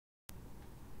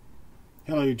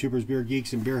Hello YouTubers, beer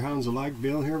geeks, and beer hounds alike.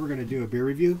 Bill here. We're going to do a beer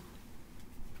review.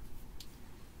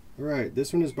 Alright,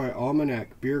 this one is by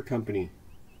Almanac Beer Company.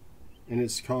 And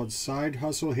it's called Side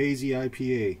Hustle Hazy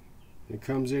IPA. It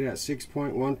comes in at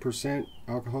 6.1%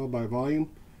 alcohol by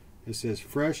volume. It says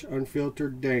fresh,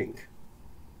 unfiltered, dank.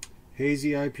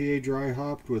 Hazy IPA dry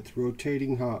hopped with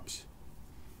rotating hops.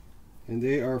 And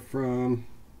they are from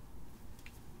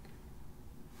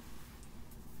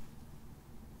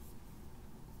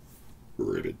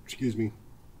excuse me.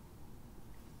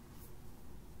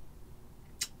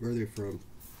 Where are they from?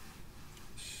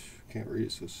 Can't read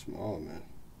it, so small, man.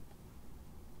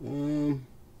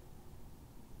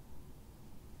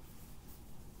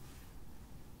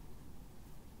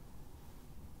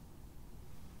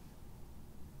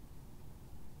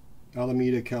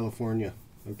 Alameda, California.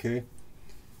 Okay.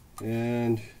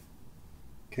 And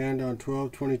canned on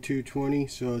 12/22/20,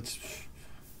 so it's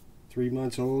 3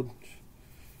 months old.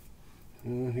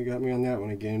 He got me on that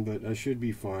one again, but I should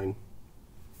be fine.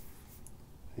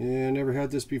 And I never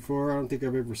had this before. I don't think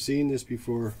I've ever seen this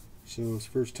before, so it's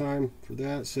first time for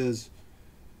that. It says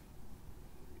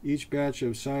each batch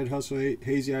of Side Hustle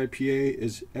Hazy IPA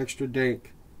is extra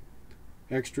dank,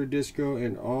 extra disco,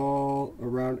 and all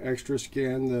around extra.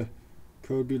 Scan the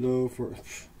code below for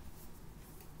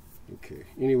okay,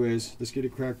 anyways, let's get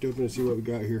it cracked open and see what we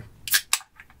got here.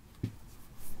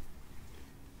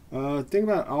 Thing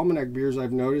about Almanac beers,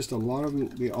 I've noticed a lot of them,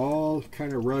 they all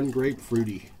kind of run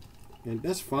grapefruity, and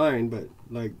that's fine, but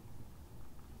like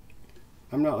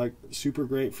I'm not like super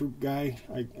grapefruit guy.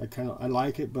 I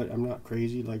like it, but I'm not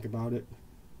crazy like about it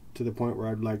to the point where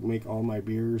I'd like make all my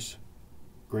beers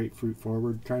grapefruit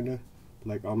forward, kind of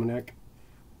like Almanac.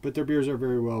 But their beers are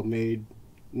very well made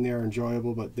and they're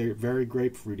enjoyable, but they're very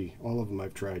grapefruity. All of them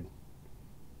I've tried.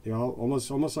 They all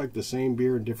almost like the same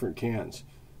beer in different cans.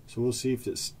 So we'll see if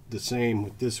it's the same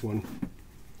with this one.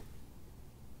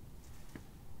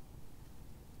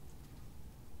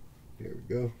 There we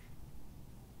go.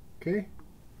 Okay.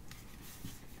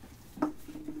 We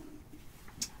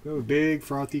have a big,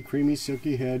 frothy, creamy,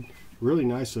 silky head. Really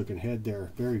nice looking head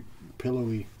there. Very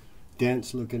pillowy,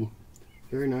 dense looking.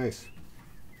 Very nice.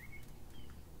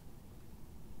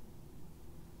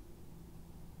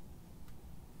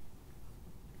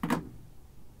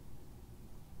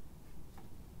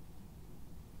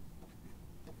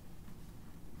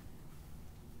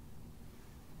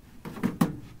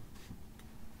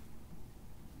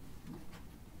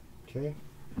 Okay,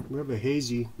 we have a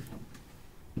hazy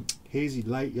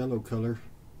light yellow color,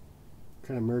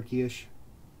 kind of murky-ish.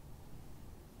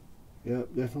 Yep,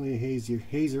 definitely a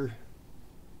hazer.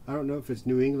 I don't know if it's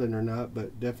New England or not,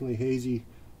 but definitely hazy,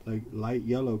 like light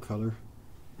yellow color.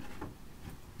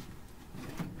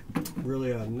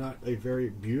 Really not a very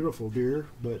beautiful beer,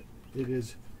 but it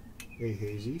is a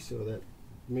hazy, so that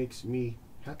makes me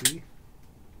happy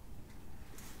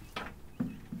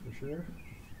for sure.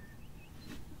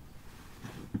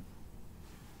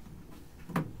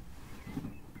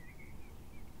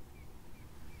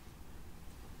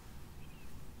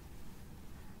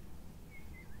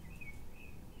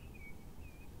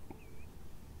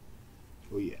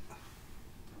 Oh yeah.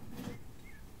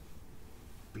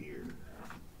 Beer.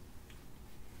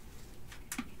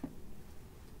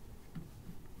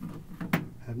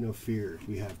 Have no fear,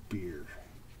 we have beer.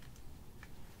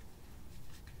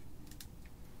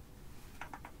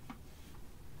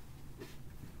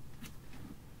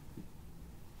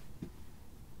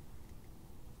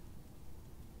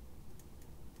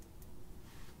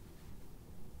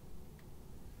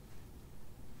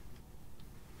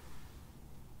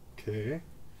 Okay.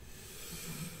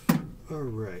 All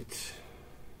right.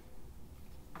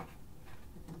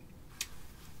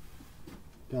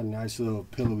 Got a nice little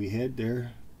pillowy head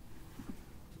there.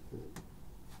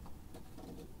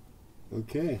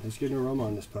 Okay, let's get an aroma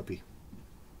on this puppy.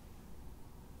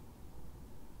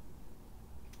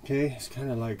 Okay, it's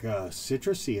kind of like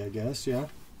citrusy, I guess. Yeah.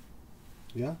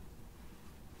 Yeah.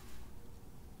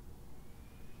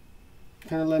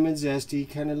 Kind of lemon zesty,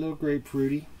 kind of a little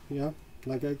grapefruity. Yeah.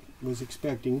 Like I was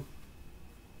expecting.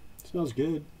 Smells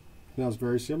good. Smells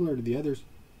very similar to the others.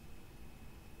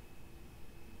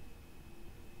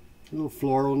 A little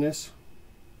floralness.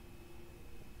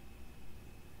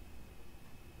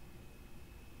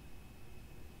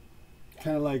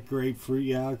 Kind of like grapefruit,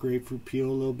 yeah, grapefruit peel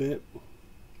a little bit.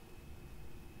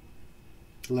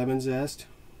 Lemon zest.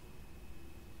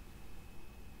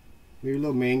 Maybe a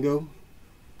little mango.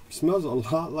 Smells a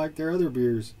lot like their other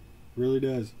beers. Really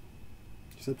does.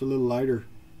 Except a little lighter.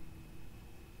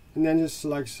 And then just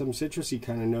like some citrusy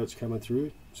kind of notes coming through.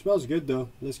 It smells good though.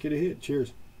 Let's get a hit.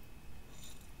 Cheers.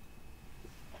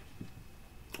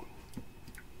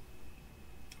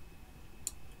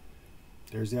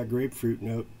 There's that grapefruit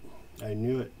note. I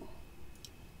knew it.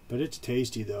 But it's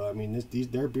tasty though. I mean,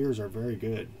 their beers are very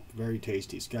good, very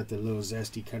tasty. It's got the little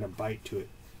zesty kind of bite to it.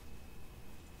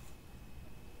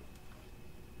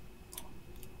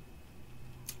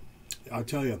 I'll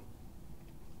tell you,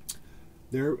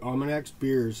 their Almanac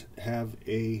beers have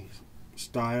a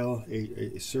style,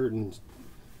 a certain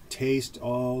taste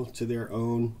all to their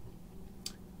own.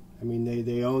 I mean,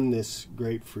 they own this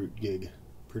grapefruit gig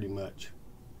pretty much.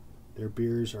 Their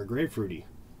beers are grapefruity.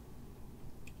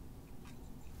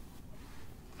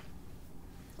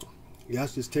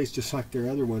 Yes, this tastes just like their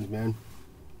other ones, man.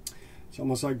 It's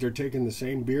almost like they're taking the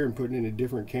same beer and putting it in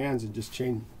different cans and just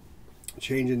changing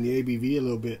the ABV a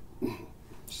little bit.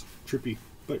 It's trippy.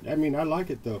 But, I mean, I like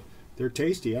it, though. They're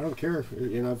tasty. I don't care if,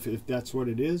 you know, if that's what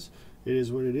it is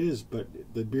what it is. But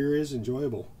the beer is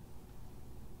enjoyable.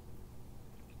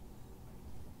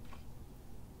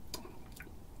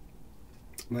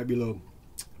 Might be a little...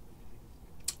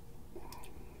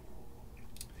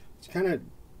 It's kind of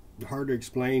hard to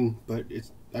explain, but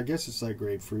I guess it's like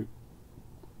grapefruit.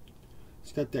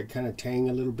 It's got that kind of tang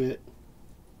a little bit.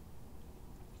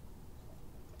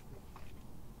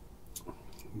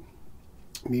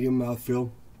 Medium mouthfeel.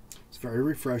 It's very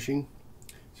refreshing.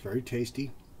 It's very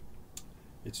tasty.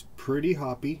 It's pretty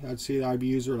hoppy. I'd say the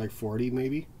IBUs are like 40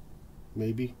 maybe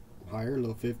higher, a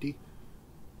little 50.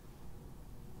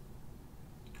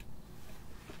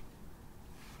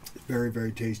 It's very,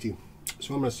 very tasty.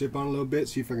 So I'm going to sip on a little bit,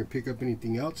 see if I can pick up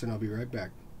anything else, and I'll be right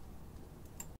back.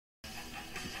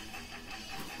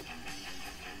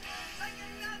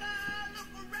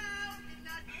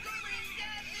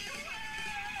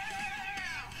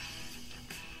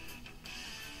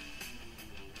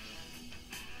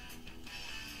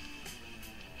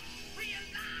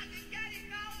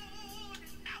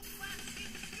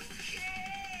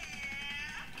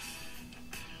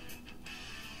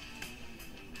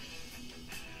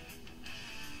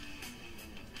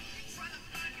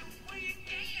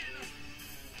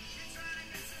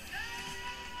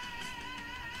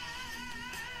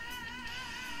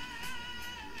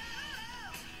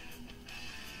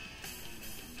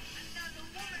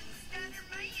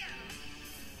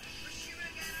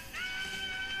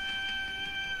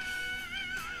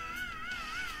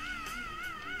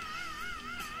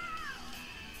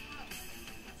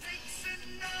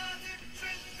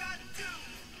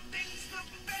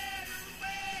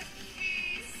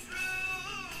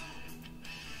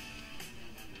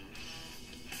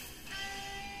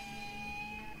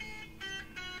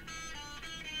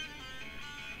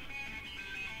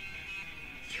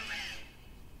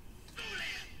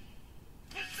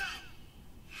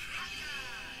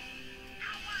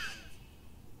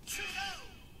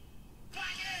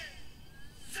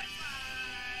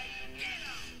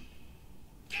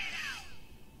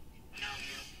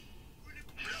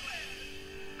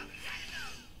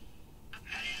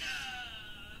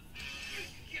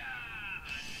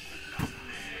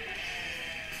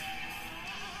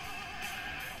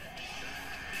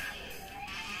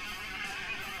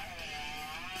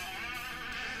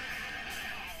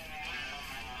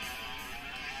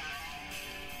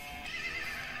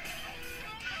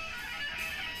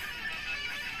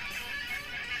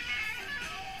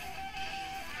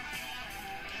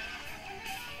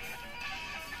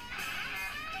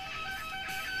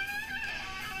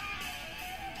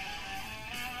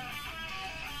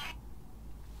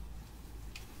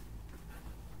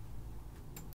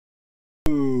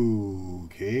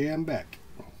 Okay, I'm back.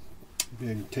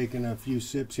 Been taking a few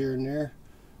sips here and there.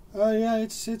 Yeah,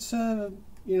 it's you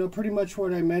know, pretty much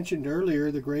what I mentioned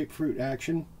earlier, the grapefruit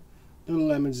action, little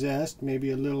lemon zest, maybe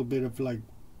a little bit of like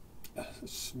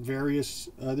various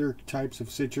other types of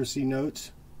citrusy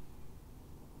notes,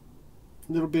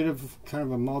 a little bit of kind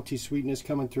of a malty sweetness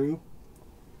coming through.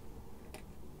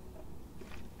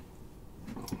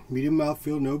 Medium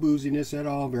mouthfeel, no booziness at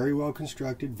all, very well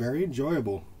constructed, very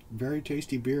enjoyable. Very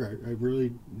tasty beer. I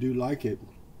really do like it.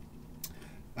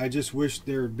 I just wish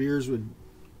their beers would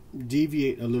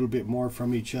deviate a little bit more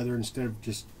from each other instead of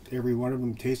just every one of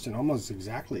them tasting almost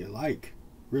exactly alike.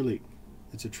 Really,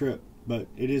 it's a trip. But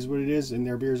it is what it is, and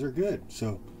their beers are good.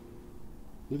 So,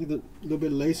 look at the little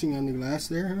bit of lacing on the glass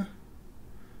there, huh?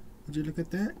 Would you look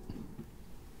at that?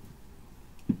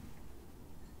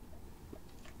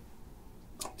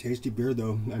 Tasty beer,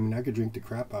 though. I mean, I could drink the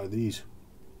crap out of these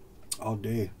all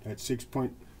day. At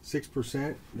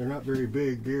 6.6%, they're not very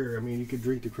big beer. I mean, you could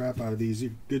drink the crap out of these.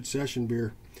 Good session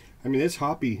beer. I mean, it's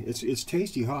hoppy. It's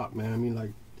tasty hop, man. I mean,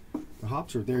 like, the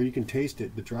hops are there. You can taste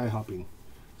it, the dry hopping.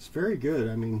 It's very good.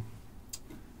 I mean,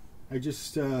 I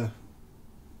just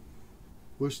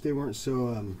wish they weren't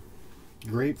so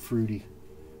grapefruity.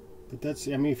 But that's,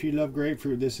 I mean, if you love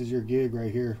grapefruit, this is your gig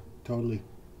right here. Totally.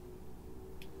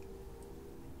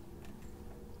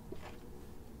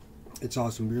 It's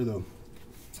awesome beer though.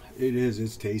 It is.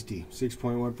 It's tasty.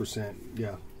 6.1%.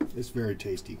 Yeah, it's very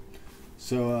tasty.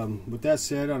 So with that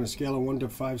said, on a scale of 1 to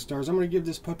 5 stars, I'm going to give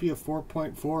this puppy a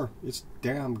 4.4. It's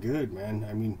damn good, man.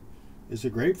 I mean, it's a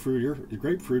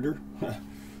grapefruiter.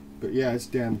 But yeah, it's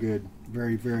damn good.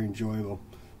 Very, very enjoyable.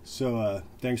 So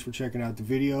thanks for checking out the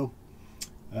video.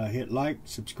 Hit like,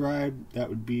 subscribe. That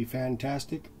would be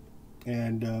fantastic.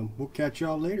 And we'll catch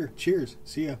y'all later. Cheers.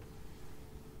 See ya.